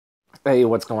Hey,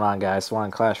 what's going on, guys? So on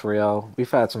Clash Royale,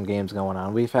 we've had some games going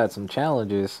on. We've had some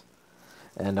challenges,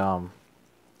 and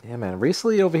yeah, man.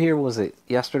 Recently over here, was it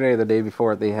yesterday or the day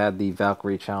before? They had the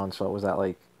Valkyrie challenge. So it was that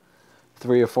like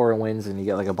 3 or 4 wins, and you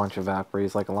get like a bunch of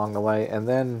Valkyries like along the way. And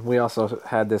then we also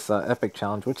had this epic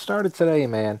challenge, which started today,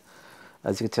 man.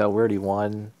 As you can tell, we already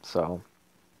won. So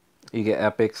you get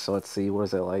epics. So let's see, what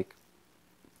is it like?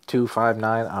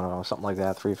 259, I don't know, something like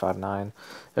that. 359.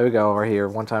 There we go over here.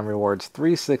 One-time rewards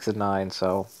 3, 6, and 9.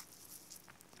 So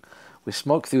we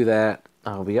smoked through that.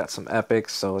 We got some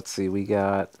epics. So let's see. We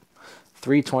got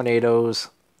 3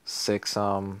 tornadoes, 6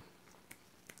 What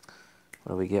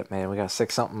do we get, man? We got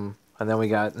 6 something, and then we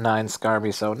got 9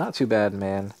 scarmy. So not too bad,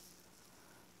 man.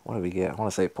 What do we get? I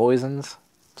want to say poisons,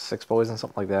 6 poisons,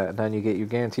 something like that. And then you get your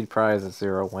guaranteed prize at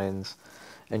 0 wins,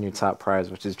 and your top prize,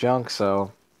 which is junk.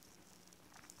 So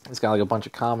it's got like a bunch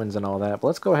of commons and all that. But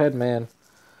let's go ahead, man.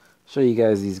 Show you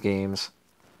guys these games.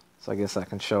 So I guess I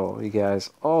can show you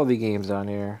guys all the games down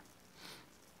here.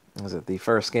 Is it the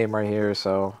first game right here?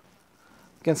 So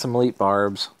getting some elite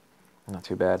barbs. Not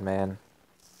too bad, man.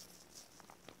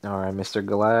 Alright, Mr.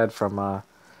 Galad from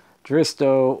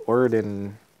Dristo,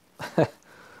 Orden.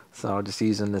 So just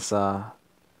using this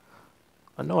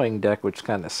annoying deck, which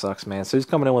kind of sucks, man. So he's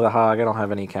coming in with a hog. I don't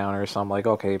have any counters, so I'm like,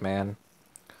 okay, man.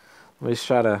 Let me just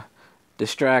try to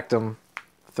distract him.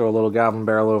 Throw a little goblin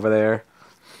barrel over there.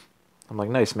 I'm like,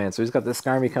 nice, man. So he's got this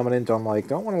Skarmy coming in, so I'm like,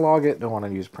 don't want to log it, don't want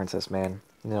to use Princess, man.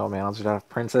 You know what, man, I'll just have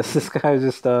Princess. This guy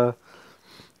just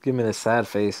give me this sad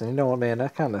face. And you know what, man,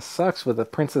 that kind of sucks with the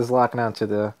Princess locking on to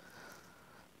that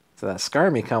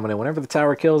Skarmy coming in. Whenever the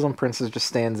tower kills him, Princess just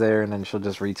stands there, and then she'll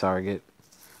just retarget.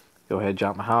 Go ahead,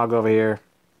 drop my hog over here.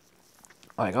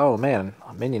 Like, oh, man,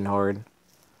 a minion horde.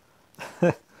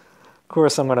 Of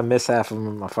course, I'm going to miss half of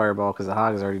my fireball because the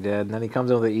hog is already dead. And then he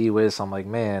comes in with the E-Wiz, so I'm like,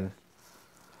 man,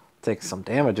 taking some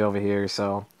damage over here,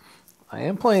 so I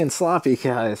am playing sloppy,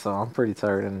 guys, so I'm pretty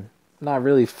tired and not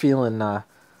really feeling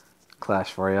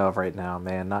Clash Royale right now,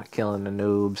 man. Not killing the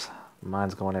noobs.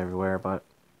 Mine's going everywhere, but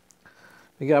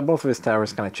we got both of his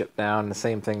towers kind of chipped down. The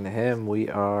same thing to him. We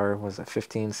are, was it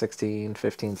 15, 16,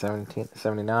 15, 17,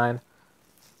 79?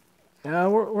 Yeah,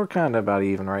 we're kind of about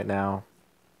even right now.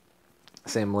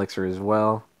 Same elixir as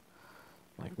well.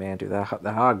 Like, man, dude, that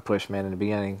hog push, man, in the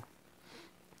beginning.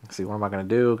 Let's see, what am I going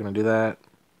to do? Going to do that.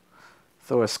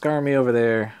 Throw a Skarmy over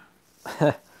there.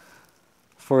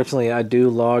 Fortunately, I do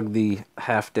log the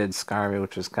half-dead Skarmy,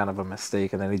 which was kind of a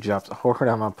mistake, and then he drops a horde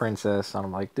on my princess, and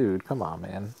I'm like, dude, come on,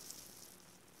 man.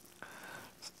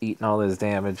 Just eating all this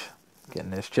damage,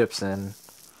 getting his chips in.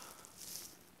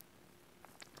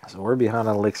 So we're behind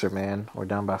on Elixir, man. We're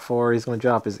down by 4. He's going to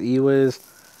drop his E-Wiz.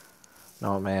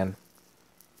 No, man.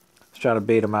 Let's try to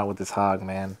bait him out with this hog,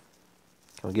 man.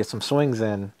 Can we get some swings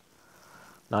in?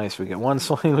 Nice, we get 1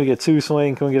 swing, we get 2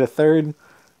 swing. Can we get a third?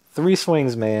 3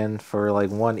 swings, man, for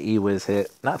like 1 E-Wiz hit.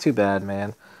 Not too bad, man.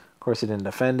 Of course, he didn't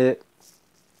defend it.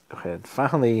 Go ahead.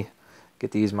 Finally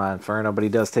get to use my Inferno, but he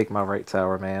does take my right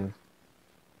tower, man.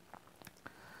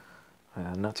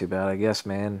 Not too bad, I guess,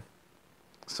 man.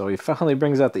 So he finally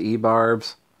brings out the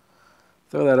E-Barbs.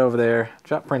 Throw that over there.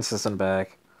 Drop Princess in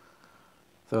back.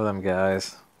 Throw them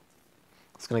guys.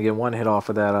 It's going to get 1 hit off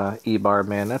of that E-Barb,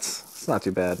 man. That's not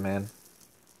too bad, man.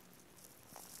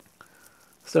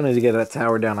 Still need to get that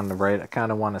tower down on the right. I kind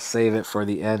of want to save it for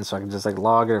the end so I can just like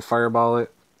log it or fireball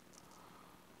it.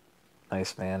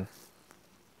 Nice, man.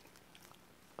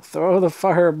 Throw the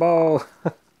fireball.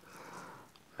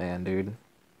 Man, dude.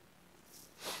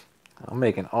 I'm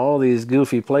making all these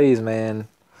goofy plays, man.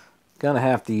 Gonna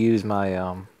have to use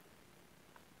my,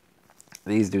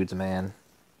 these dudes, man.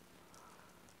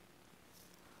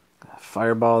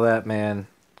 Fireball that, man.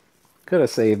 Could have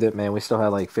saved it, man. We still had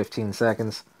like 15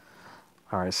 seconds.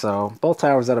 Alright, so both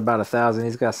towers at about 1,000.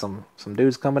 He's got some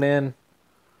dudes coming in.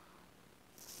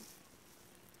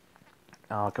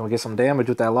 Oh, can we get some damage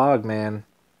with that log, man?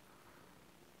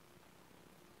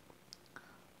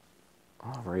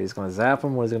 Alright, he's going to zap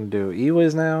him. What is he going to do?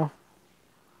 E-Wiz now?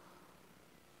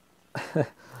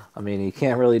 I mean, you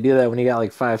can't really do that when you got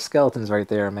like 5 skeletons right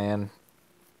there, man.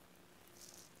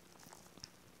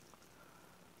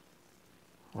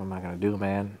 What am I going to do,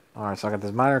 man? Alright, so I got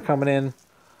this miner coming in.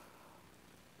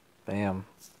 Bam.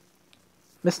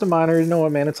 Mr. Miner, you know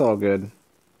what, man? It's all good.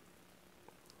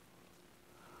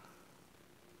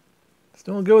 It's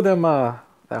doing good with them,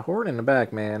 that horde in the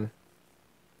back, man.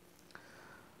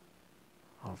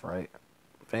 Alright.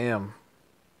 Bam.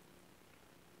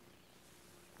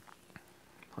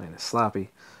 Playing it sloppy.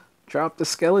 Drop the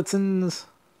skeletons.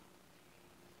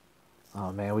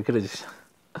 Oh, man, we could have just...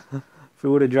 if we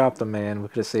would have dropped them, man, we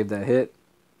could have saved that hit.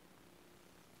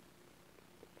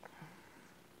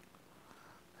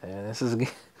 man,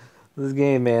 this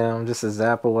game, man. I'm just a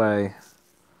zap away.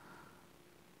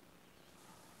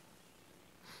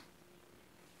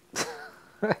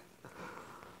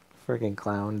 Freaking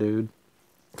clown, dude.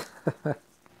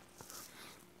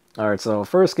 Alright, so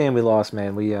first game we lost,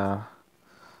 man. We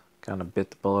kind of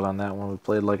bit the bullet on that one. We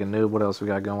played like a noob. What else we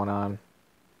got going on?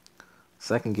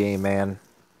 Second game, man.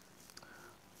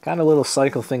 Kind of little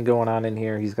cycle thing going on in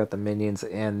here. He's got the minions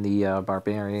and the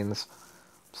barbarians.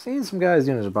 I'm seeing some guys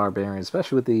doing the barbarians,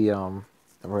 especially with the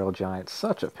royal giant.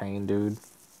 Such a pain, dude.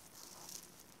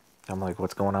 I'm like,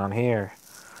 what's going on here?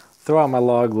 Throw out my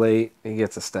log late. He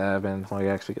gets a stab in. Well, he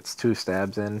actually gets 2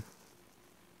 stabs in.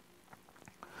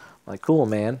 Like, cool,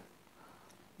 man.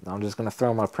 I'm just going to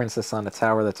throw my princess on the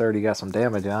tower that's already got some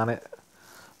damage on it.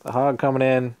 The hog coming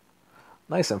in.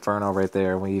 Nice inferno right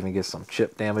there. We even get some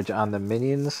chip damage on the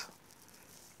minions.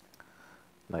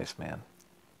 Nice, man.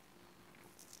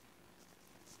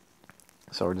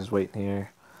 So we're just waiting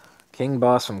here. King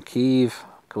boss from Kiev.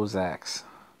 Kozacs.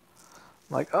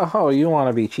 Like, oh, you want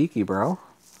to be cheeky, bro.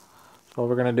 So what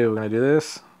we're going to do, we're going to do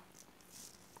this.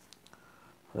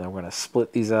 Then we're going to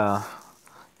split these,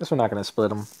 guess we're not going to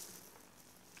split them.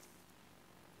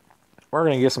 We're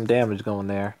going to get some damage going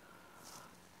there.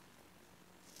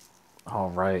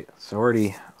 Alright, so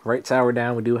already right tower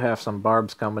down. We do have some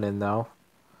barbs coming in, though.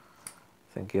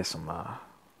 I think get some, I'm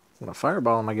going to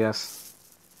fireball them, I guess.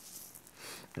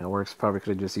 That works. Probably could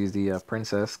have just used the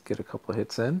princess, get a couple of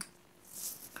hits in.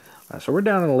 Alright, so we're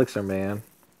down in elixir, man.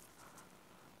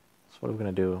 So what are we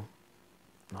going to do?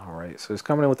 Alright, so he's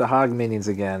coming in with the hog minions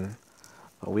again.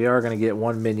 But we are going to get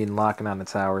 1 minion locking on the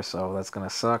tower, so that's going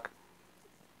to suck.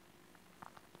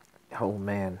 Oh,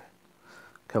 man.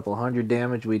 Couple hundred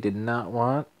damage we did not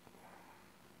want.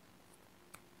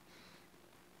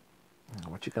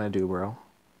 What you gonna do, bro?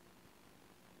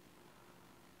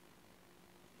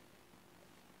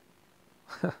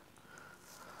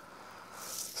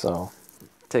 So,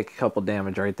 take a couple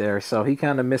damage right there. So he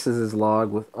kind of misses his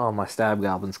log with all my stab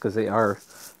goblins because they are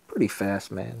pretty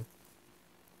fast, man.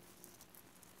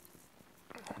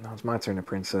 Now it's my turn to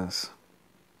princess.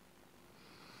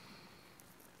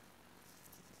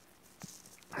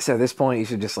 I said at this point you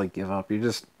should just like give up. You're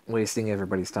just wasting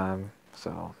everybody's time.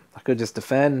 So I could just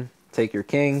defend, take your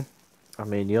king. I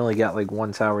mean, you only got like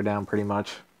 1 tower down pretty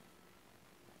much.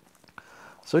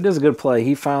 So he does a good play.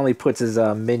 He finally puts his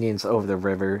minions over the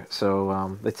river.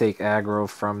 So they take aggro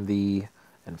from the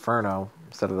inferno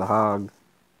instead of the hog.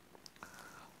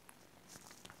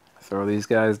 Throw these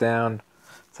guys down.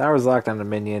 Tower's locked on the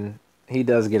minion. He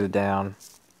does get it down.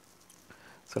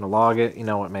 It's going to log it. You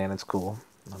know what, man? It's cool.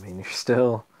 I mean, you're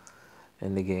still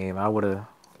in the game. I would have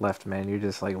left, man. You're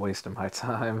just, like, wasting my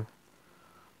time.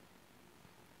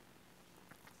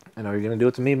 I know you're going to do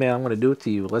it to me, man. I'm going to do it to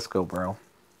you. Let's go, bro.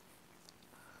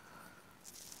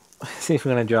 See if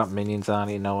we're going to drop minions on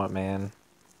you. You know what, man?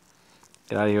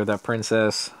 Get out of here with that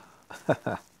princess.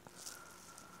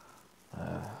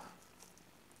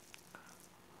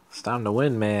 It's time to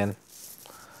win, man.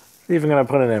 Even going to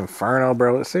put an inferno,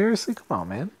 bro. Seriously? Come on,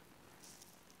 man.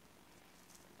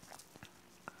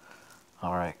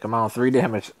 Alright, come on, 3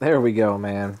 damage. There we go,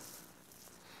 man.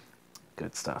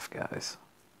 Good stuff, guys.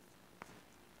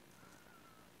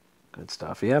 Good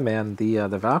stuff. Yeah, man, the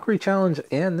Valkyrie challenge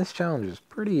and this challenge is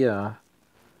pretty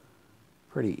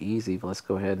easy. But let's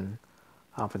go ahead and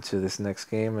hop into this next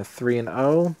game. A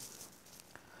 3-0.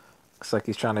 Looks like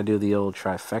he's trying to do the old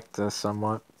trifecta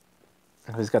somewhat.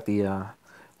 He's got the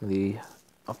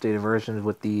updated version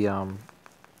with the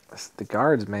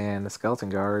guards, man, the skeleton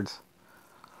guards.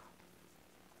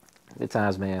 Good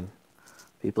times, man.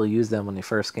 People used them when they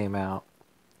first came out.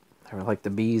 They were like the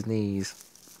bee's knees.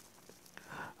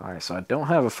 Alright, so I don't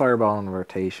have a fireball in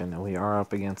rotation, and we are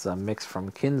up against a mix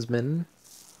from Kinsman.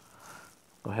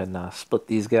 Go ahead and split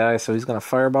these guys. So he's going to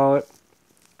fireball it.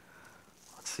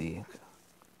 Let's see.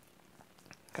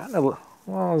 Kind of,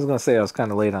 well, I was going to say I was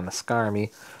kind of late on the Skarmy.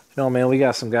 You know, man, we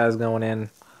got some guys going in.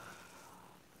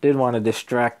 Did want to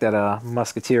distract that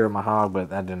musketeer with my hog,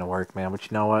 but that didn't work, man. But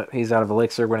you know what? He's out of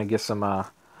elixir. We're going to get some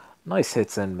nice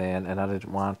hits in, man. And I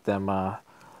didn't want them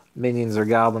minions or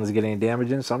goblins to get any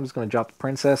damage in, so I'm just going to drop the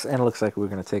princess. And it looks like we're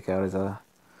going to take out his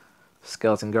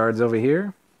skeleton guards over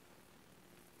here.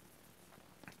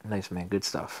 Nice, man. Good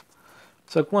stuff.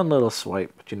 Took one little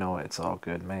swipe, but you know what? It's all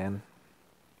good, man.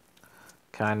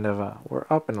 Kind of, we're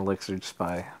up in elixir just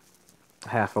by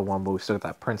half of one, but we still got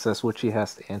that princess, which he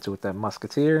has to answer with that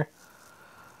musketeer.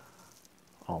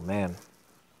 Oh, man.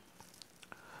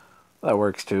 That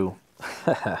works, too.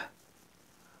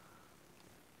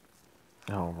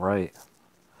 Alright.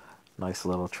 Nice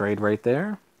little trade right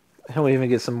there. And we even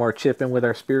get some more chip in with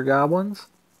our spear goblins.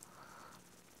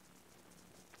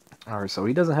 Alright, so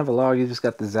he doesn't have a log, he just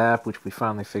got the zap, which we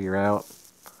finally figure out.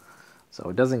 So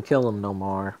it doesn't kill him no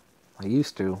more. I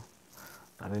used to.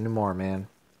 Not anymore, man.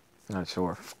 Not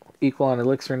sure. Equal on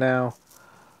elixir now.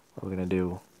 What are we gonna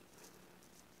do?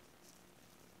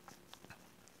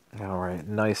 Alright,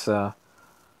 nice. I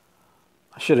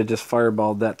should have just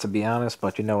fireballed that, to be honest,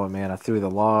 but you know what, man? I threw the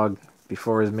log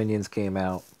before his minions came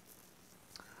out.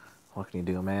 What can you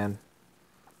do, man?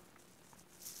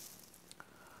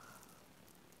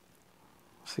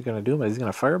 What's he gonna do? He's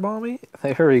gonna fireball me?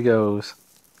 Here he goes.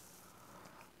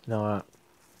 You know what?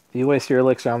 If you waste your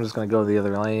elixir, I'm just gonna go the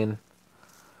other lane.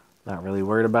 Not really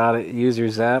worried about it. Use your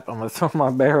zap. I'm gonna throw my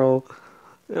barrel.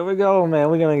 Here we go, man.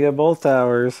 We're gonna get both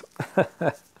towers.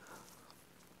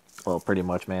 Well, pretty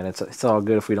much, man. It's all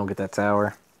good if we don't get that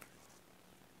tower.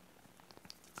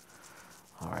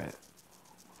 Alright.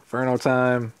 Inferno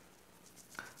time.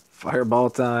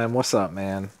 Fireball time. What's up,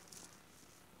 man?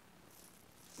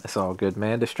 It's all good,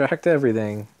 man. Distract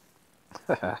everything.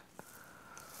 Alright,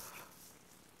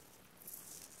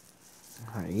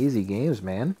 easy games,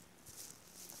 man.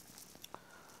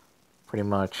 Pretty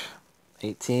much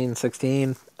 18,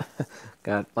 16.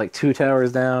 Got like 2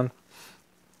 towers down.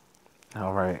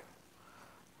 Alright.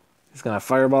 He's gonna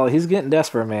fireball. He's getting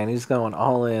desperate, man. He's going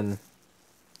all in.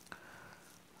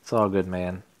 It's all good,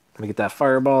 man. Let me get that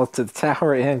fireball to the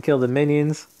tower and kill the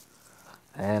minions.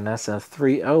 And that's a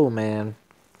 3-0, man.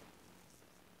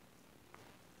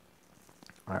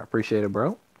 Alright, appreciate it,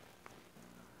 bro.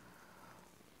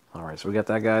 Alright, so we got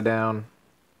that guy down.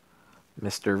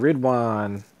 Mr.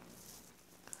 Ridwan.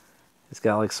 He's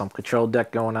got like some control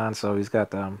deck going on, so he's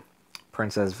got the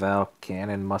Princess Val,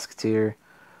 Cannon, Musketeer.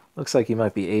 Looks like he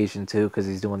might be Asian too, because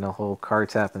he's doing the whole card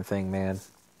tapping thing, man.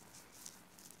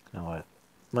 You know what?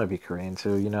 Might be Korean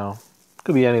too, you know.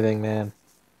 Could be anything, man.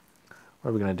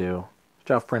 What are we gonna do?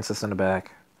 Drop Princess in the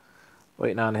back.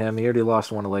 Waiting on him. He already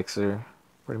lost 1 elixir.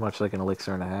 Pretty much like an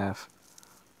elixir and a half.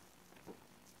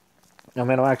 Now,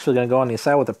 man, I'm actually gonna go on the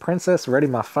side with the Princess. Ready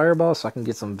my fireball so I can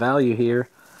get some value here.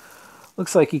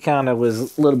 Looks like he kind of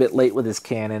was a little bit late with his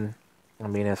cannon. I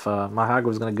mean, if my Hog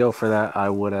was going to go for that, I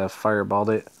would have fireballed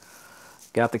it.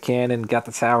 Got the cannon, got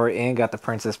the tower, and got the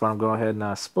princess, but I'm going to go ahead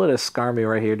and split a Skarmy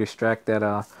right here, distract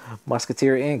that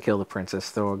musketeer, and kill the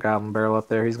princess. Throw a goblin barrel up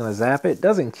there. He's going to zap it.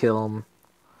 Doesn't kill him.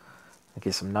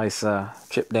 Get some nice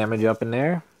chip damage up in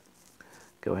there.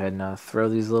 Go ahead and throw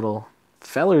these little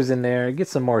fellers in there. Get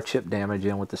some more chip damage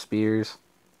in with the spears.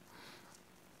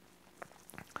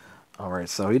 Alright,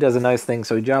 so he does a nice thing.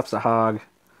 So he drops the Hog.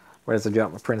 Right as I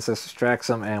drop my princess, distracts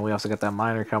him, and we also got that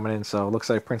miner coming in. So it looks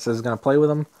like princess is going to play with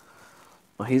him.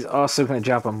 But he's also going to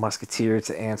drop a musketeer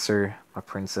to answer my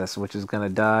princess, which is going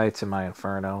to die to my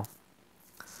inferno.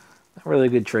 Not really a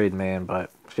good trade, man,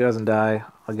 but if she doesn't die,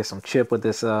 I'll get some chip with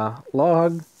this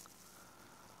log.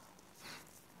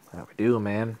 There we do,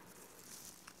 man.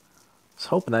 I was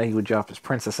hoping that he would drop his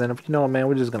princess in it, but you know what, man,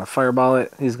 we're just going to fireball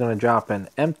it. He's going to drop an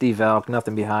empty Valk,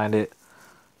 nothing behind it.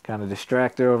 Kind of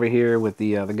distract her over here with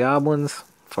the goblins.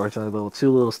 Fortunately,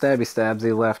 two little stabby stabs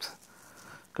they left.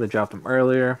 Could have dropped them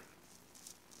earlier.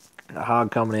 A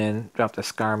Hog coming in, dropped a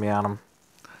Skarmy on him.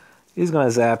 He's going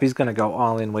to zap. He's going to go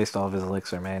all in, waste all of his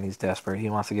elixir, man. He's desperate.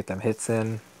 He wants to get them hits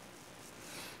in.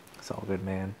 It's all good,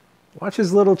 man. Watch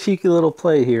his little cheeky little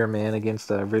play here, man, against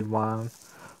Ridwan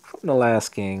from the last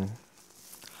king.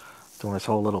 Doing his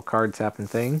whole little card tapping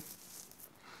thing.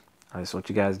 That's what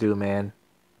you guys do, man.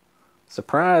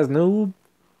 Surprise, noob.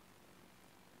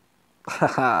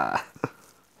 Haha.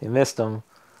 You missed him.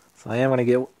 So I am going to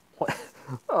get...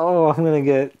 Oh, I'm going to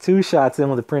get 2 shots in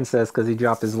with the princess because he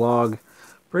dropped his log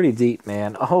pretty deep,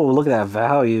 man. Oh, look at that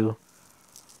value.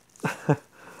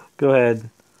 Go ahead.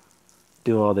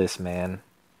 Do all this, man.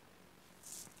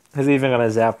 He's even going to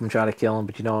zap him, try to kill him,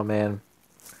 but you know what, man?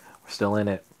 We're still in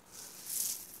it.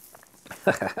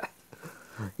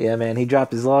 Yeah, man, he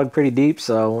dropped his log pretty deep,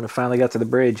 so when it finally got to the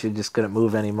bridge, it just couldn't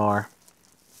move anymore.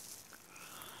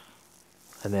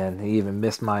 And then he even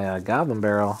missed my goblin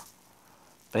barrel.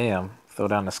 Bam. Throw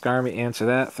down the Skarmy, answer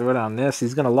that, throw down this.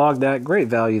 He's going to log that. Great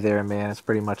value there, man. It's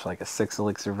pretty much like a 6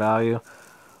 elixir value.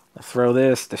 Throw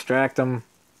this, distract him.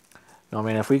 No,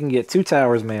 man, if we can get 2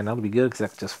 towers, man, that'll be good because I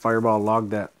can just fireball log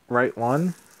that right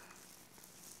one.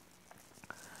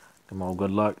 Come on,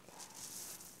 good luck.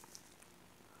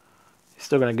 He's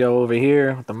still going to go over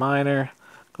here with the miner.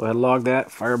 Go ahead, log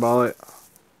that, fireball it.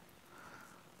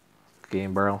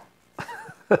 Game, bro.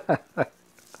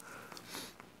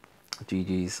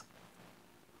 GG's.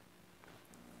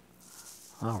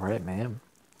 Alright, man.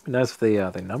 Be nice if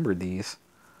they numbered these.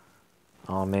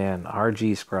 Oh, man.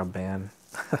 RG scrub, man.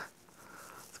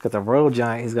 It's got the Royal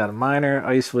Giant. He's got a Miner,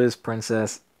 Ice Wiz,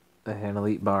 Princess, and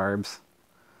Elite Barbs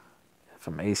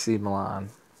from AC Milan.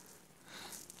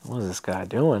 What is this guy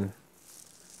doing?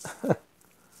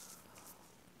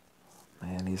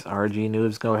 Man, these RG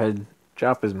noobs, go ahead,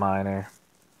 drop his miner.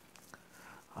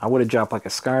 I would have dropped like a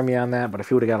Skarmy on that, but if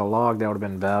he would have got a log, that would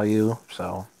have been value.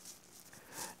 So,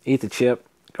 eat the chip.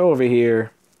 Go over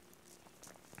here.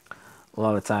 A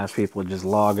lot of times people would just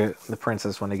log it, the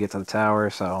princess, when they get to the tower.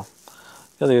 So,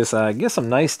 the other side, get some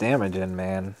nice damage in,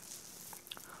 man.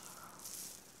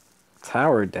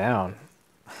 Tower down.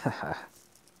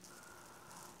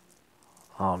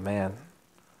 Oh, man.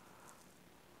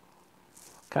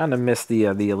 Kind of missed the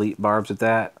elite barbs with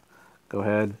that. Go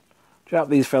ahead. Drop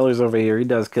these fellers over here. He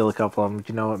does kill a couple of them, but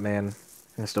you know what, man?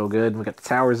 It's still good. We got the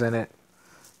towers in it.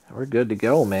 We're good to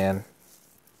go, man.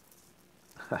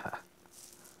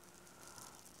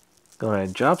 Go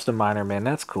ahead. Drops the miner, man.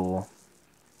 That's cool.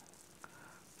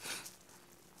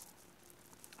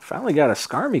 Finally got a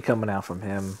Skarmy coming out from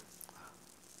him.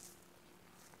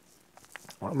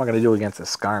 What am I going to do against a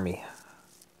Skarmy?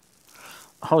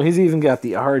 Oh, he's even got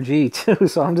the RG, too,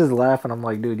 so I'm just laughing. I'm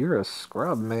like, dude, you're a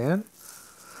scrub, man.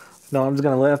 No, I'm just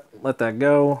going to let that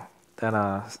go.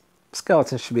 Then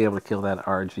Skeleton should be able to kill that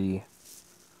RG.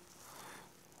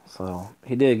 So,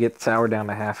 he did get the tower down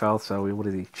to half health, so what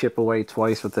did he chip away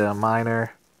twice with the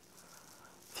miner?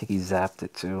 I think he zapped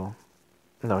it, too.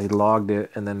 No, he logged it,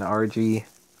 and then the RG.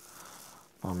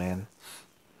 Oh, man.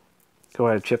 Go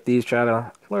ahead, chip these, try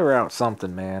to clear out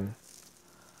something, man.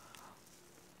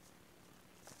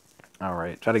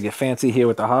 Alright, try to get fancy here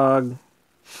with the hog.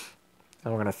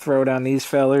 And we're going to throw down these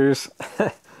fellers.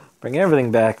 Bring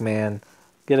everything back, man.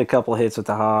 Get a couple hits with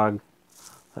the hog.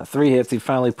 3 hits, he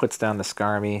finally puts down the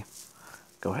Skarmy.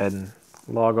 Go ahead and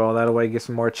log all that away. Get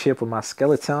some more chip with my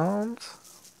skeletons.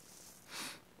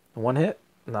 1 hit?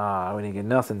 Nah, we didn't get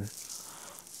nothing.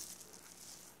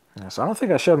 Yeah, so I don't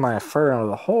think I showed my Inferno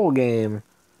the whole game.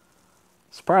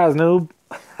 Surprise, noob.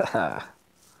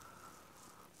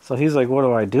 So he's like, what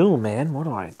do I do, man? What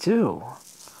do I do?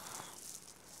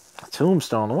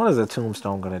 Tombstone. What is a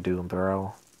tombstone going to do,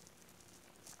 bro?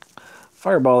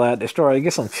 Fireball that. Destroy it.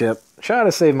 Get some chip. Try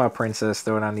to save my princess.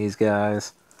 Throw it on these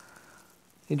guys.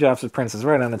 He drops the princess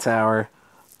right on the tower.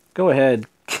 Go ahead.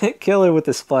 Kill her with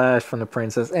the splash from the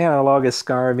princess. Analog is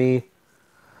Skarmy.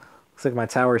 Looks like my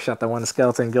tower shot that one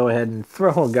skeleton. Go ahead and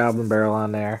throw a goblin barrel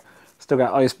on there. Still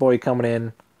got Ice Boy coming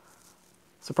in.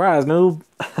 Surprise, noob.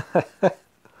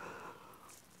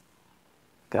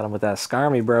 Got him with that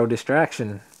Skarmy, bro.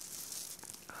 Distraction.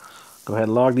 Go ahead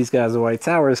and log these guys away.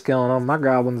 Tower is killing them. My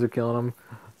goblins are killing them.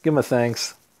 Give him a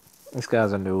thanks. This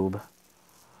guy's a noob.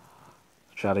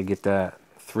 Try to get that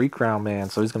 3 crown, man.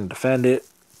 So he's going to defend it.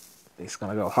 He's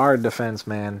going to go hard defense,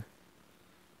 man.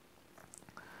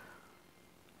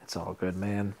 It's all good,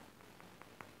 man.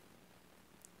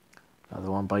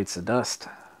 Another one bites the dust.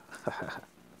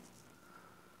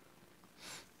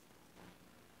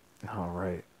 All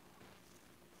right.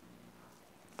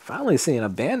 Finally seeing a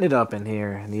bandit up in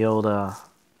here in the old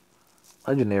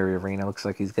legendary arena. Looks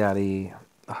like he's got a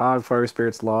hog, fire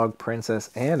spirits, log, princess,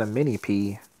 and a mini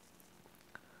P.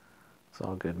 It's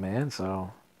all good, man.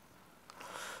 So,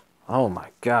 oh my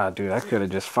god, dude, I could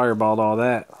have just fireballed all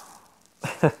that.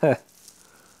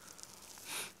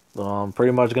 Well, I'm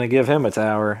pretty much going to give him a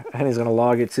tower. And he's going to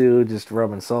log it too, just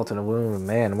rubbing salt in the wound.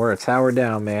 Man, we're a tower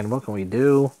down, man. What can we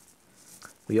do?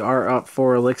 We are up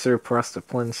 4 elixir plus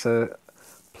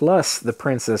the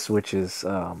princess, which is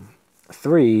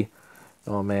 3.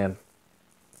 Oh, man.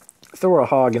 Throw a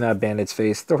hog in that bandit's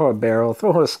face. Throw a barrel.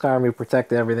 Throw a Skarmy.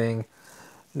 Protect everything.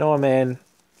 You know what, man?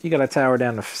 You got a tower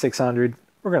down to 600.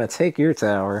 We're going to take your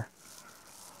tower.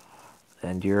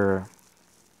 And you're...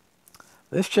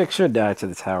 This chick should die to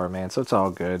the tower, man, so it's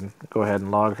all good. Go ahead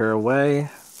and log her away.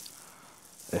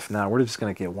 If not, we're just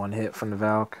going to get 1 hit from the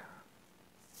Valk.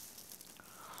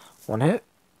 1 hit?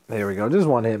 There we go. Just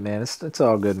 1 hit, man. It's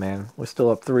all good, man. We're still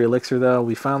up 3 elixir, though.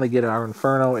 We finally get our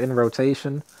Inferno in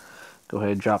rotation. Go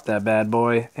ahead and drop that bad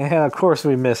boy. And, of course,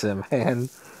 we miss him, man.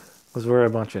 Because we're a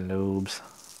bunch of noobs.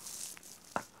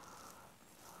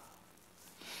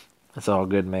 It's all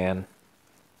good, man.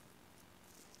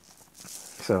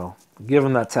 So, give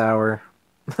him that tower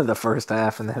the first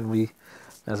half, and then we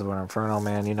mess with Inferno,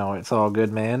 man. You know, it's all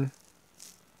good, man.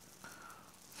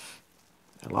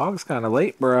 The log's kind of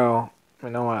late, bro. You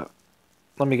know what?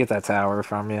 Let me get that tower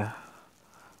from you.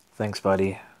 Thanks,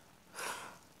 buddy.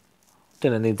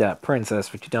 Didn't need that princess,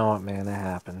 but you know what, man? That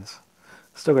happens.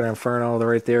 Still got Inferno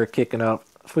right there kicking up.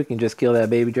 If we can just kill that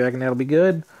baby dragon, that'll be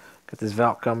good. Got this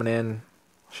Valk coming in.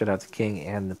 Shout out to King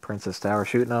and the Princess Tower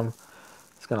shooting them.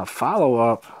 It's going to follow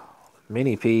up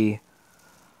Mini P.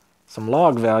 Some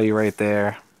log value right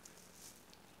there.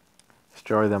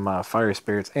 Destroy them fire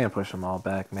spirits and push them all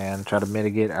back, man. Try to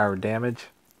mitigate our damage.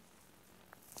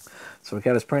 So we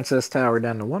got his princess tower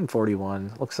down to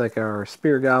 141. Looks like our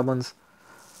spear goblins,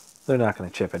 they're not going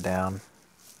to chip it down.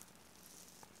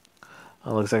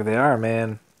 Oh, looks like they are,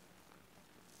 man.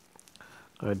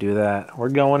 Go do that. We're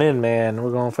going in, man.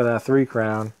 We're going for that 3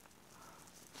 crown.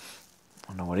 I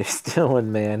don't know what he's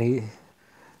doing, man. He's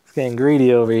getting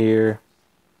greedy over here.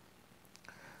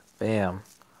 Bam.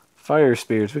 Fire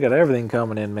spirits. We got everything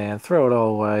coming in, man. Throw it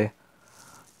all away.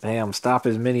 Bam. Stop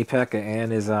his mini P.E.K.K.A.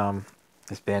 and his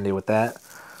bandit with that.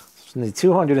 Just need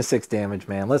 206 damage,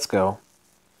 man. Let's go.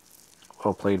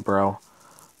 Well played, bro.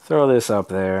 Throw this up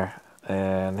there.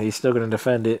 And he's still going to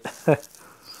defend it.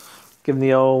 Give him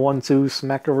the old 1-2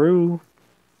 smackaroo.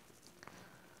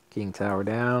 King tower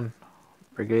down.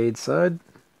 Brigade sud.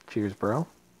 Cheers, bro.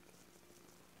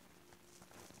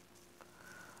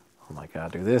 Oh my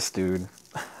god, dude. This dude.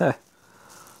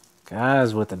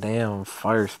 Guys with the damn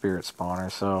fire spirit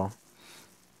spawner. So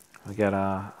we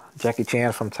got Jackie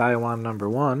Chan from Taiwan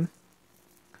 #1.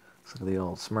 Let's look at the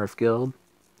old Smurf guild.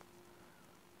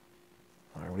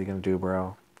 Alright, what are you gonna do,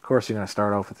 bro? Of course you're gonna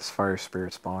start off with this fire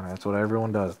spirit spawner. That's what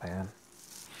everyone does, man.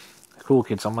 Cool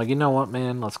kids. So I'm like, you know what,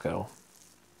 man? Let's go.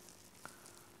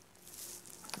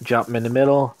 Drop them in the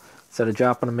middle. Instead of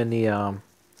dropping them in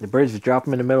the bridge, just drop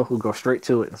them in the middle. He'll go straight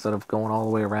to it instead of going all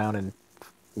the way around and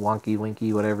wonky,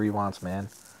 winky, whatever he wants, man.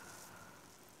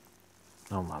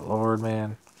 Oh my lord,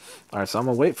 man. Alright, so I'm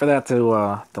gonna wait for that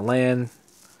to land.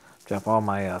 Drop all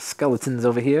my skeletons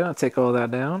over here. I'll take all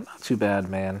that down. Not too bad,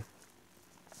 man.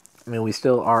 I mean, we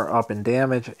still are up in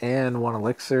damage and 1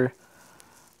 elixir.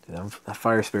 Dude, that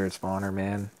fire spirit spawner,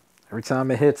 man. Every time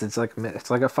it hits, it's like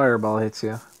a fireball hits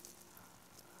you.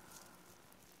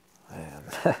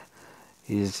 Man,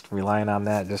 he's relying on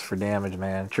that just for damage,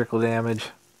 man. Trickle damage.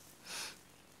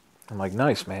 I'm like,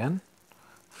 nice, man.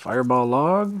 Fireball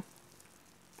log.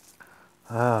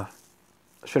 I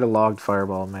should have logged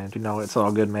fireball, man. You know, it's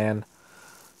all good, man.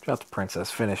 Drop the princess.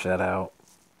 Finish that out.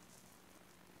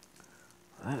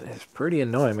 That is pretty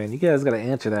annoying, man. You guys gotta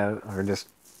answer that, or just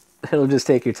it'll just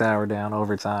take your tower down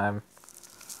over time.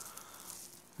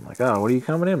 I'm like, oh, what are you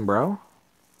coming in, bro?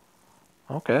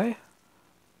 Okay.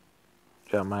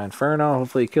 Drop my Inferno.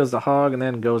 Hopefully he kills the hog and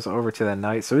then goes over to that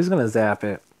knight. So he's gonna zap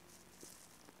it.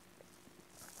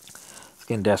 It's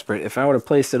getting desperate. If I would have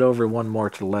placed it over 1 more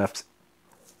to the left,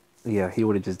 yeah, he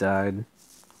would have just died.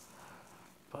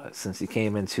 But since he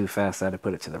came in too fast, I had to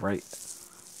put it to the right.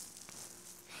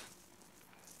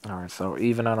 Alright, so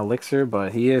even on elixir,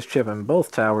 but he is chipping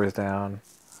both towers down.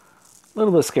 A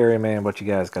little bit scary, man, but you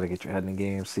guys got to get your head in the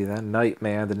game. See that knight,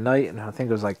 man. The knight, and I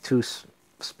think it was like 2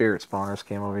 spirit spawners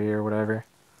came over here or whatever.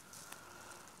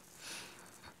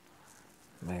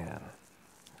 Man.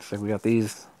 Looks like we got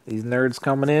these nerds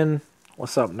coming in.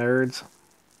 What's up, nerds?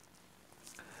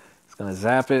 It's going to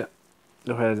zap it.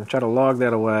 Go ahead and try to log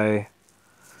that away.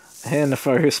 And the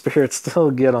fire spirits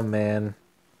still get them, man.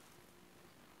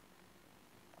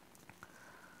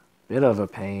 Bit of a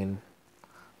pain.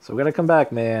 So we gotta come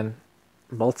back, man.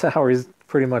 Both towers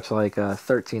pretty much like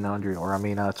 1,300, or I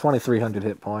mean 2,300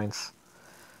 hit points.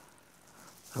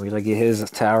 We gotta get his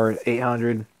tower at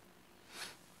 800.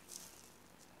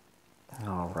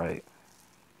 All right.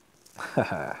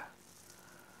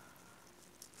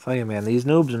 Tell you, man, these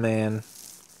noobs, man.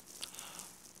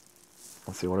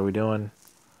 Let's see, what are we doing?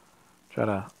 Try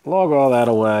to log all that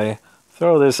away.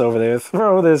 Throw this over there.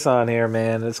 Throw this on here,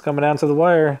 man. It's coming down to the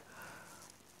wire.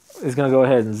 He's going to go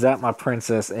ahead and zap my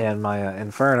princess and my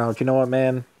Inferno. But you know what,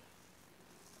 man?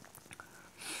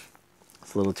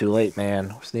 It's a little too late,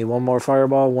 man. Just need 1 more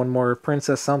fireball, 1 more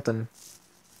princess something.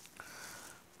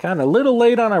 Kind of a little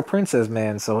late on our princess,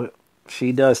 man. So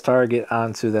she does target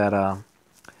onto that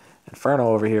Inferno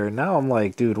over here. Now I'm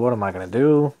like, dude, what am I going to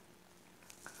do?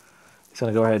 He's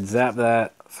going to go ahead and zap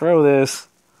that. Throw this.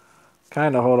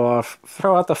 Kind of hold off.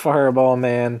 Throw out the fireball,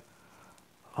 man.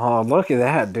 Oh, look at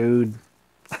that, dude.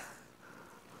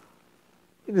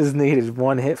 He just needed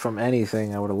 1 hit from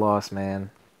anything. I would have lost, man.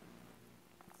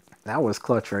 That was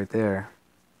clutch right there.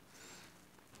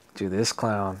 Dude, this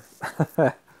clown.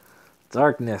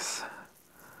 Darkness.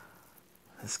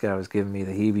 This guy was giving me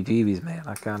the heebie-jeebies, man.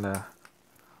 I kind of...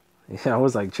 Yeah, I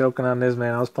was like choking on this,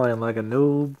 man. I was playing like a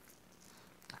noob.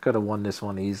 I could have won this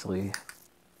one easily.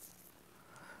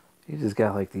 You just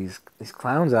got like these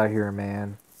clowns out here,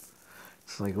 man.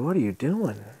 It's like, what are you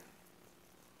doing?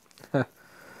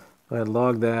 Go ahead,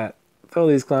 log that. Throw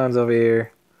these clowns over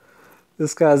here.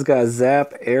 This guy's got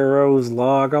zap, arrows,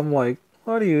 log. I'm like,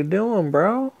 what are you doing,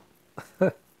 bro?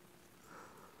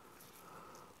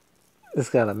 It's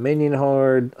got a minion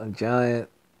horde, a giant.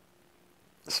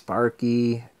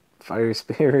 Sparky, Fire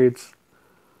Spirits,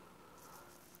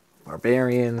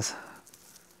 Barbarians.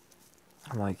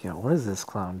 I'm like, yo, what is this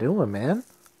clown doing, man?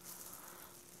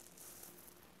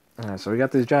 Alright, so we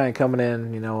got this giant coming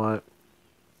in. You know what?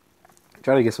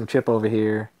 Try to get some chip over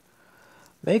here.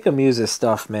 Make him use his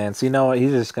stuff, man. So you know what?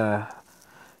 He's gonna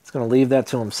leave that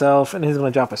to himself, and he's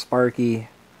gonna drop a Sparky.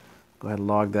 Go ahead and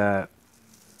log that.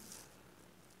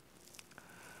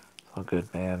 It's all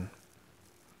good, man.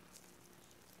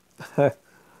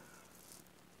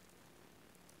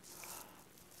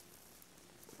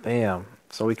 Bam.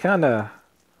 So we kind of...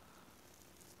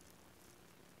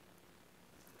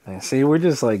 Man, see, we're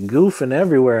just like goofing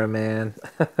everywhere, man.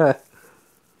 We're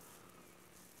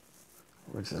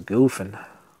just goofing.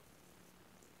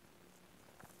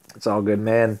 It's all good,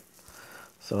 man.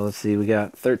 So let's see, we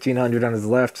got 1,300 on his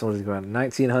left, so he's got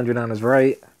 1,900 on his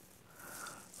right.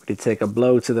 We could take a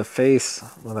blow to the face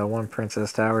with that one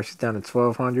Princess Tower. She's down to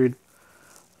 1,200.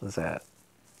 What's that?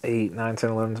 8, 9, 10,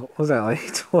 11. What was that,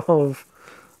 like 12?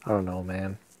 I don't know,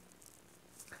 man.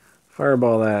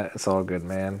 Fireball that. It's all good,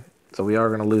 man. So we are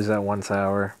going to lose that one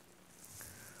tower.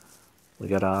 We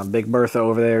got Big Bertha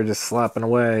over there just slapping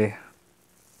away.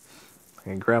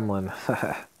 Like a gremlin.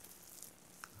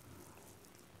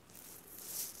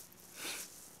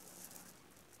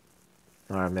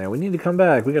 Alright, man. We need to come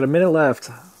back. We got a minute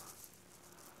left.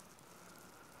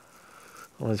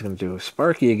 What he's going to do?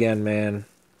 Sparky again, man.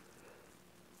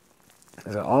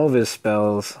 He's got all of his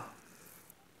spells.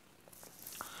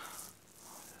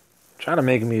 Try to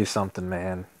make him use something,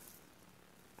 man.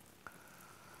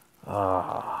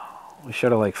 We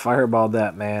should have, like, fireballed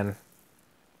that, man.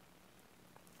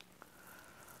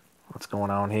 What's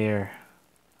going on here?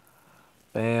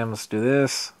 Bam, let's do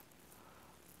this.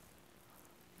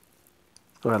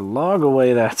 Go ahead and log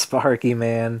away that Sparky,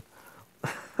 man.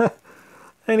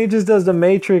 And he just does the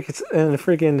Matrix and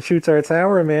freaking shoots our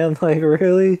tower, man. Like,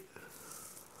 really?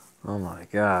 Oh my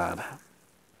god.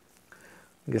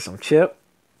 Get some chip.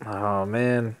 Oh,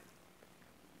 man.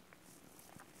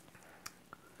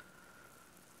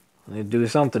 I need to do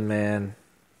something, man.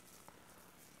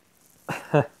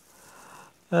 And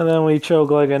then we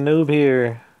choke like a noob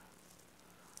here.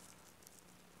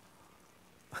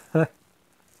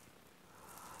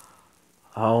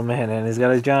 Oh, man, and he's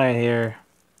got his giant here.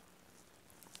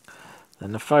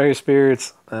 And the Fire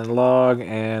Spirits, and Log,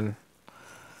 and...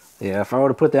 Yeah, if I would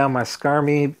have put down my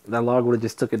Skarmy, that Log would have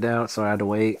just took it down, so I had to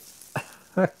wait.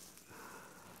 This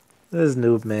is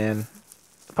noob, man.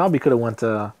 Probably could have went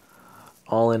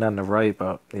all in on the right,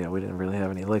 but yeah, we didn't really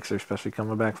have any elixir, especially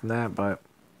coming back from that. But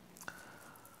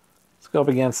let's go up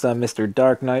against Mr.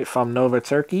 Dark Knight from Nova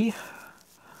Turkey.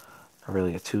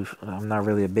 I'm not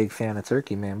really a big fan of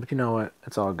Turkey, man, but you know what?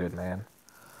 It's all good, man.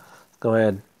 Go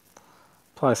ahead,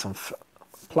 apply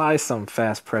some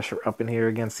fast pressure up in here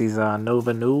against these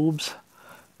Nova noobs.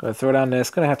 Go ahead, throw down this.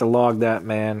 Gonna have to log that,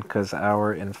 man, because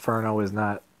our Inferno is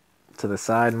not to the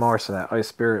side more, so that Ice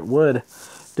Spirit would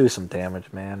do some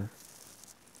damage, man.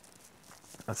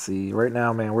 Let's see. Right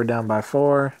now, man, we're down by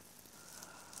 4.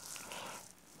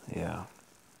 Yeah.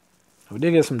 We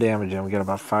did get some damage in. We got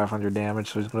about 500 damage,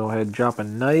 so he's going to go ahead and drop a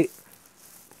Knight.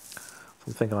 So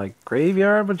I'm thinking like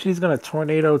Graveyard, but she's going to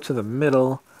Tornado to the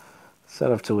middle.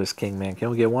 Set up to his King, man. Can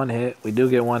we get one hit? We do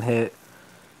get one hit.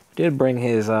 We did bring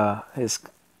his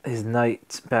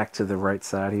Knight back to the right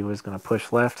side. He was going to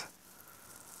push left.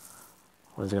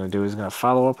 What he's going to do is going to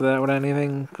follow up with that with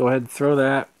anything. Go ahead and throw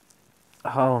that.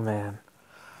 Oh, man.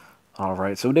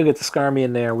 Alright, so we did get the Skarmy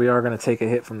in there. We are going to take a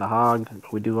hit from the Hog,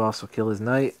 but we do also kill his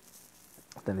Knight.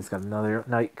 Then he's got another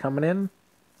Knight coming in.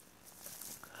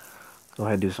 Go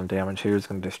ahead and do some damage here. He's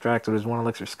going to distract with his 1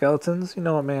 Elixir Skeletons. You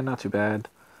know what, man? Not too bad.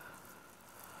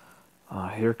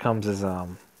 Here comes his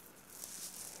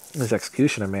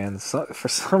Executioner, man. So, for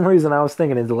some reason, I was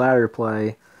thinking his ladder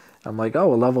play. I'm like,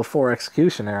 oh, a level 4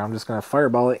 Executioner. I'm just going to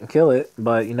fireball it and kill it.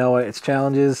 But you know what? It's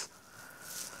challenges.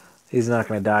 He's not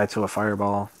going to die to a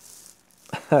fireball.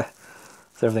 So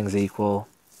everything's equal.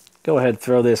 Go ahead,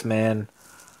 throw this, man.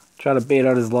 Try to bait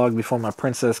out his Log before my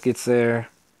Princess gets there.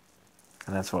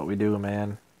 And that's what we do,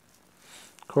 man.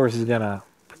 Of course, he's going to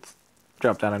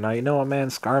drop down a Knight. You know what, man?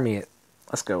 Skarmy it.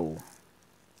 Let's go.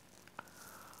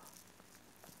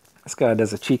 This guy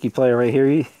does a cheeky play right here.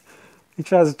 He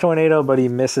tries a Tornado, but he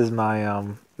misses my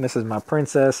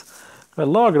Princess. But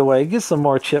log it away. Get some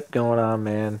more chip going on,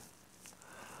 man.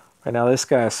 Right now, this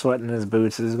guy is sweating his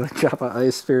boots. He's going to drop an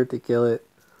Ice Spirit to kill it.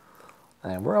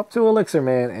 And we're up to Elixir,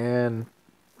 man. And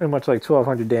pretty much like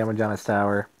 1,200 damage on his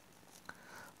tower.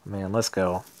 Man, let's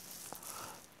go.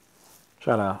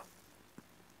 Try to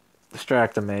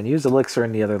distract him, man. Use Elixir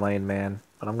in the other lane, man.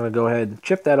 But I'm going to go ahead and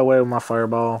chip that away with my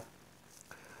fireball.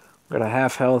 Got a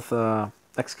half health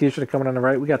executioner coming on the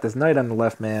right. We got this knight on the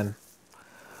left, man.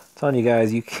 I'm telling you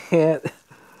guys, you can't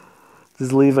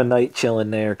just leave a knight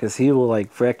chilling there because he will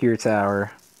like wreck your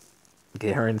tower.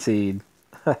 Guaranteed.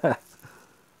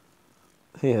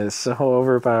 He is so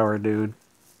overpowered, dude.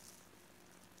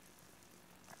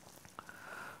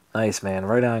 Nice, man.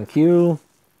 Right on cue.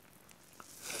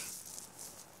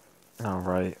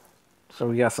 Alright. So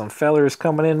we got some fellers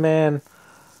coming in, man.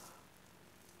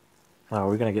 Oh,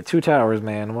 we're going to get 2 towers,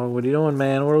 man. What are we doing,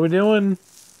 man? What are we doing?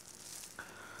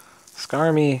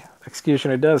 Skarmy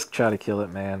Executioner does try to kill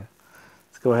it, man.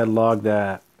 Let's go ahead and log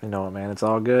that. You know what, man? It's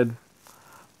all good.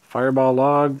 Fireball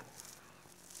log.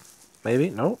 Maybe?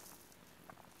 Nope.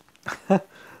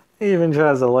 He even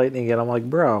tries to lightning it. I'm like,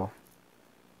 bro.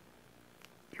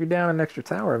 You're down an extra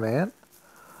tower, man.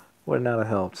 Would not have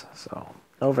helped. So,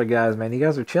 over guys, man. You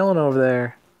guys are chilling over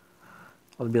there.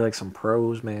 I'll be like some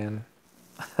pros, man.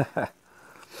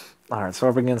 Alright, so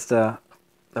up against the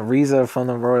Riza from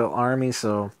the Royal Army.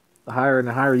 So, the higher and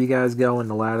the higher you guys go in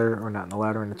the ladder, or not in the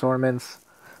ladder, in the tournaments,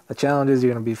 the challenge is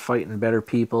you're going to be fighting better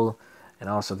people. And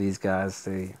also these guys,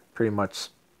 they pretty much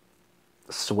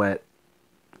sweat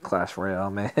Clash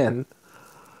Royale, man.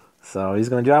 So he's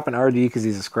going to drop an RG because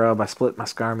he's a scrub. I split my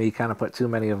Skarmy, kind of put too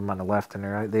many of them on the left and the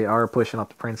right. They are pushing up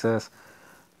the princess.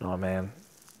 No, man.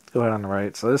 Let's go ahead on the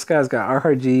right. So this guy's got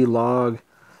RG, log,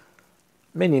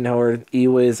 minion horde,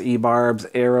 E-Wiz, E-Barbs,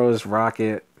 arrows,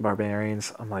 rocket,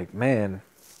 barbarians. I'm like, man.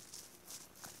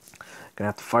 Gonna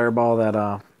have to fireball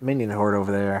that minion horde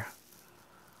over there.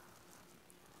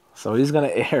 So he's gonna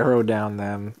arrow down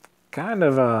them. Kind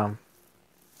of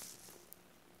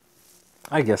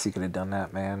I guess he could have done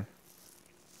that, man.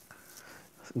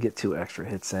 Get 2 extra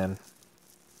hits in.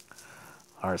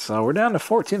 Alright, so we're down to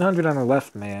 1400 on the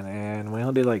left, man, and we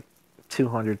only did like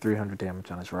 200, 300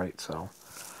 damage on his right, so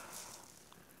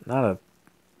not a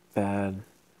bad,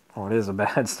 oh, it is a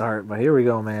bad start, but here we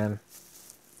go, man.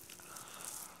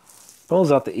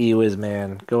 Pulls out the E-Wiz,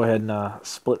 man. Go ahead and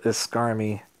split this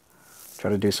Skarmy.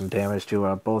 Try to do some damage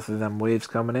to both of them waves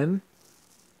coming in.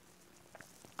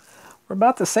 We're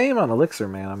about the same on Elixir,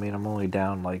 man. I mean, I'm only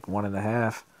down like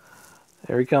 1.5.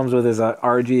 There he comes with his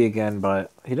RG again,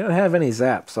 but he didn't have any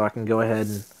zap, so I can go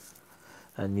ahead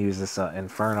and use this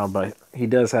Inferno, but he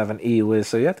does have an E-Wiz,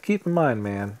 so you have to keep in mind,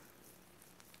 man.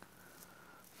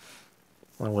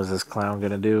 What was this clown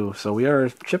going to do? So we are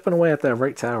chipping away at that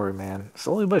right tower, man.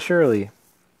 Slowly but surely.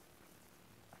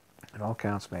 It all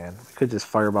counts, man. We could just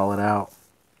fireball it out.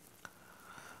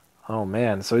 Oh,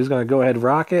 man. So he's going to go ahead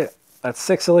rocket. That's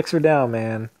 6 elixir down,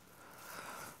 man.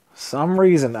 For some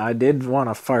reason, I did want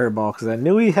a fireball because I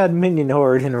knew he had minion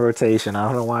horde in rotation. I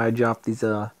don't know why I dropped these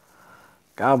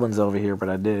goblins over here, but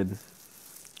I did.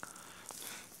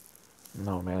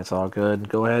 No, man, it's all good.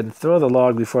 Go ahead and throw the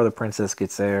log before the princess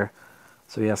gets there.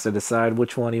 So he has to decide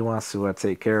which one he wants to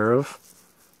take care of.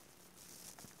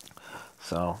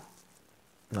 So,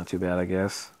 not too bad, I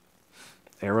guess.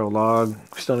 Arrow log.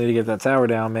 Still need to get that tower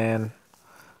down, man.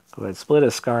 Go ahead, split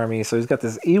his Skarmy. So he's got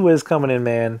this E-Wiz coming in,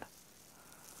 man.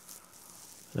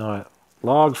 You know what?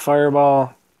 Log,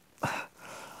 fireball.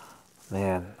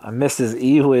 Man, I missed his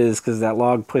E-Wiz because that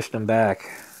log pushed him back.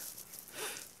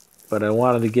 But I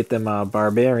wanted to get them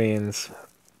barbarians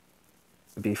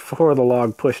before the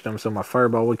log pushed him, so my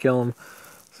fireball would kill him.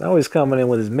 So now he's coming in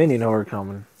with his minion horde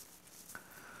coming.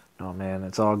 Oh, man,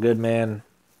 it's all good, man.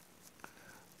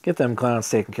 Get them clowns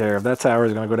taken care of. That tower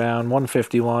is going to go down.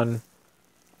 151.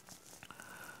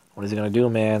 What is he going to do,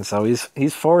 man? So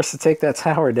he's forced to take that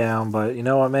tower down, but you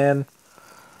know what, man?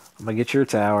 I'm going to get your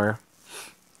tower.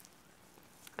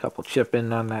 Couple chip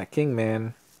in on that king,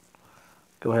 man.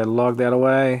 Go ahead and log that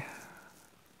away.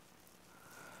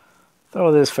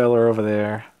 Throw this fella over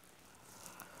there.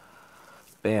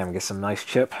 Bam, get some nice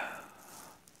chip.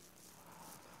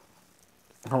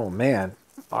 Oh, man.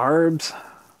 Barbs.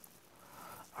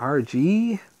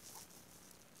 RG.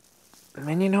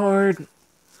 Minion horde.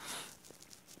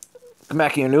 Come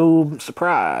back here, noob.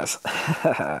 Surprise.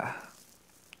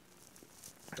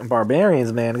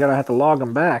 Barbarians, man. Gotta have to log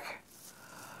them back.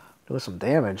 Doing some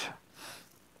damage.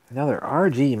 Another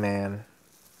RG, man.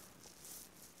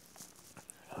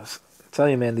 I tell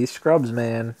you, man, these scrubs,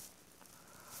 man.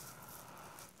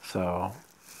 So,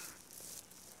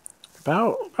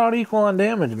 about equal on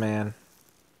damage, man.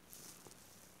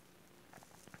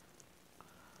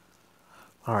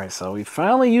 Alright, so he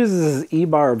finally uses his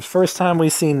E-Barbs. First time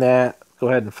we've seen that. Go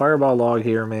ahead and fireball log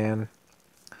here, man.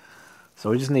 So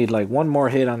we just need like one more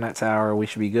hit on that tower. We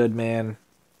should be good, man.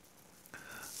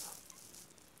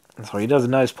 So he does a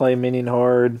nice play, minion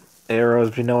horde,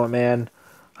 arrows, you know what, man.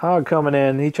 Hog coming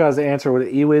in. He tries to answer with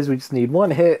an E-Wiz. We just need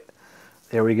one hit.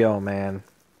 There we go, man.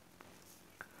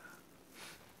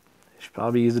 Should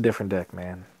probably use a different deck,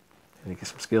 man. Need to get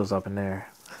some skills up in there.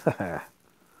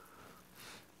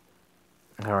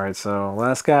 Alright, so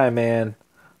last guy, man.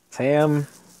 Tam and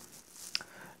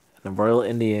the Royal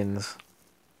Indians.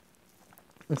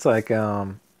 Looks like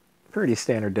pretty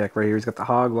standard deck right here. He's got the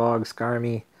Hog, Log,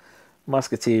 Skarmy,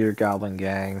 Musketeer, Goblin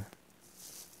Gang.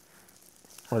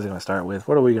 What is he going to start with?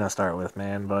 What are we going to start with,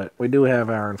 man? But we do have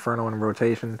our Inferno in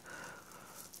rotation.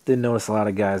 Did notice a lot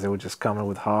of guys that were just coming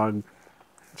with Hog.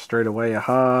 Straight away, a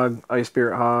Hog, Ice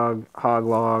Spirit Hog, Hog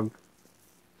Log.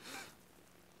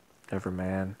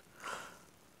 Everman.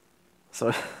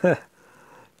 So, it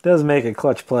does make a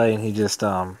clutch play, and he just,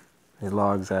 he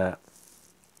logs that.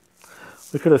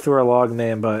 We could have threw our log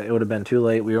man, but it would have been too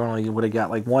late. We only would have got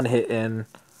like one hit in.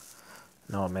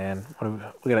 No, man.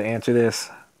 We got to answer this.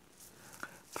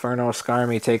 Inferno,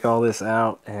 Skarmy, take all this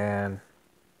out, and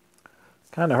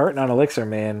kind of hurting on Elixir,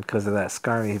 man, because of that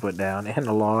Skarmy he put down and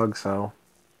the log, so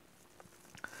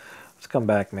let's come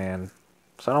back, man.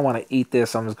 So I don't want to eat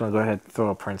this, so I'm just going to go ahead and throw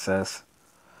a Princess.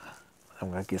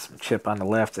 I'm going to get some chip on the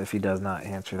left if he does not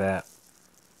answer that.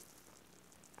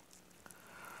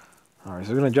 Alright,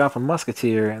 so we're going to drop a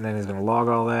Musketeer, and then he's going to log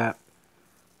all that.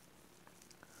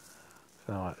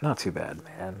 So, not too bad,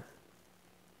 man.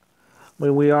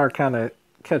 We are kind of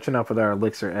catching up with our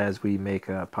Elixir as we make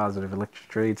positive Elixir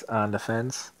trades on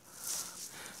defense.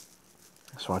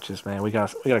 Let's watch this, man. We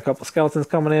got a couple skeletons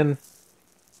coming in.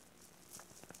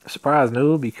 Surprise,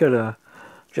 noob. You could have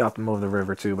dropped him over the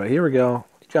river, too. But here we go.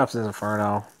 He drops his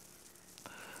Inferno.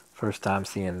 First time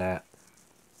seeing that.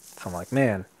 So I'm like,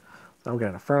 man, I've got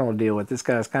an Inferno to deal with. This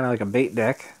guy's kind of like a bait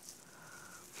deck.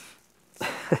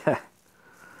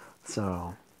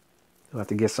 So we'll have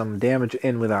to get some damage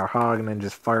in with our Hog and then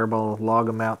just Fireball, log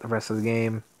him out the rest of the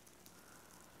game.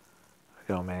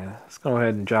 There we go, man. Let's go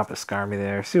ahead and drop a Skarmy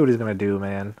there. See what he's going to do,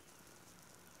 man.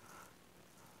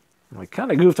 I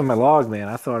kind of goofed on my log, man.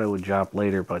 I thought it would drop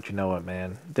later, but you know what,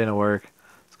 man. Didn't work.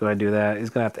 Let's go ahead and do that. He's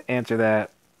going to have to answer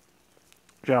that.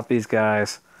 Drop these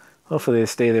guys. Hopefully they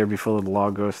stay there before the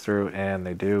log goes through, and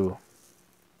they do.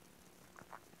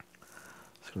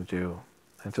 What's going to do?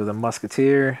 Enter the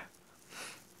Musketeer.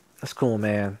 That's cool,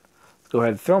 man. Let's go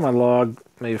ahead and throw my log.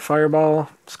 Maybe Fireball.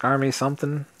 Skarmy,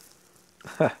 something.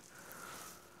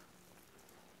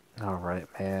 Alright,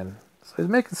 man. So he's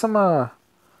making some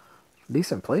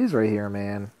decent plays right here,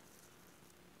 man.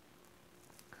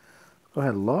 Go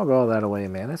ahead and log all that away,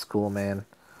 man. That's cool, man.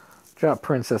 Drop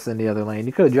Princess in the other lane.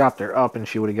 You could have dropped her up and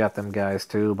she would have got them guys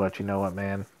too, but you know what,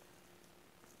 man.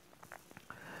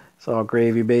 It's all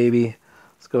gravy, baby.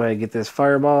 Let's go ahead and get this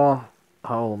Fireball.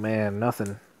 Oh, man,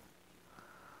 nothing.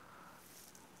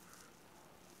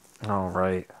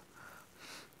 Alright.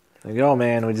 There you go,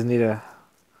 man. We just need a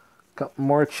couple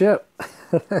more chip.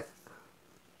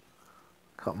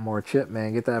 Couple more chip,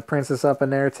 man. Get that Princess up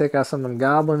in there. Take out some of them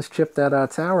goblins. Chip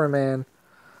that tower, man.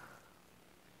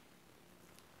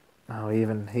 Oh, he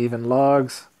even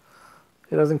logs.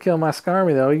 He doesn't kill my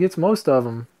Skarmy, though. He gets most of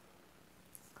them.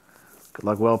 Good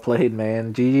luck, well played,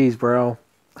 man. GG's, bro.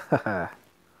 It's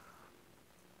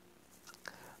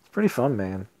pretty fun,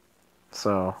 man.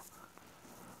 So,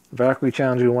 Valkyrie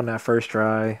challenge, we won that first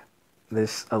try.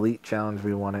 This Elite challenge,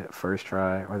 we won it first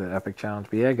try. Or the Epic challenge.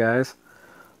 But yeah, guys.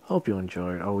 Hope you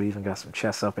enjoyed. Oh, we even got some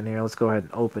chests up in here. Let's go ahead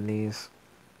and open these.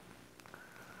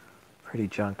 Pretty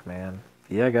junk, man.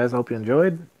 But yeah, guys, hope you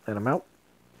enjoyed. And I'm out.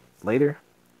 Later.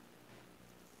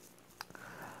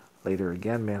 Later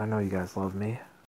again, man. I know you guys love me.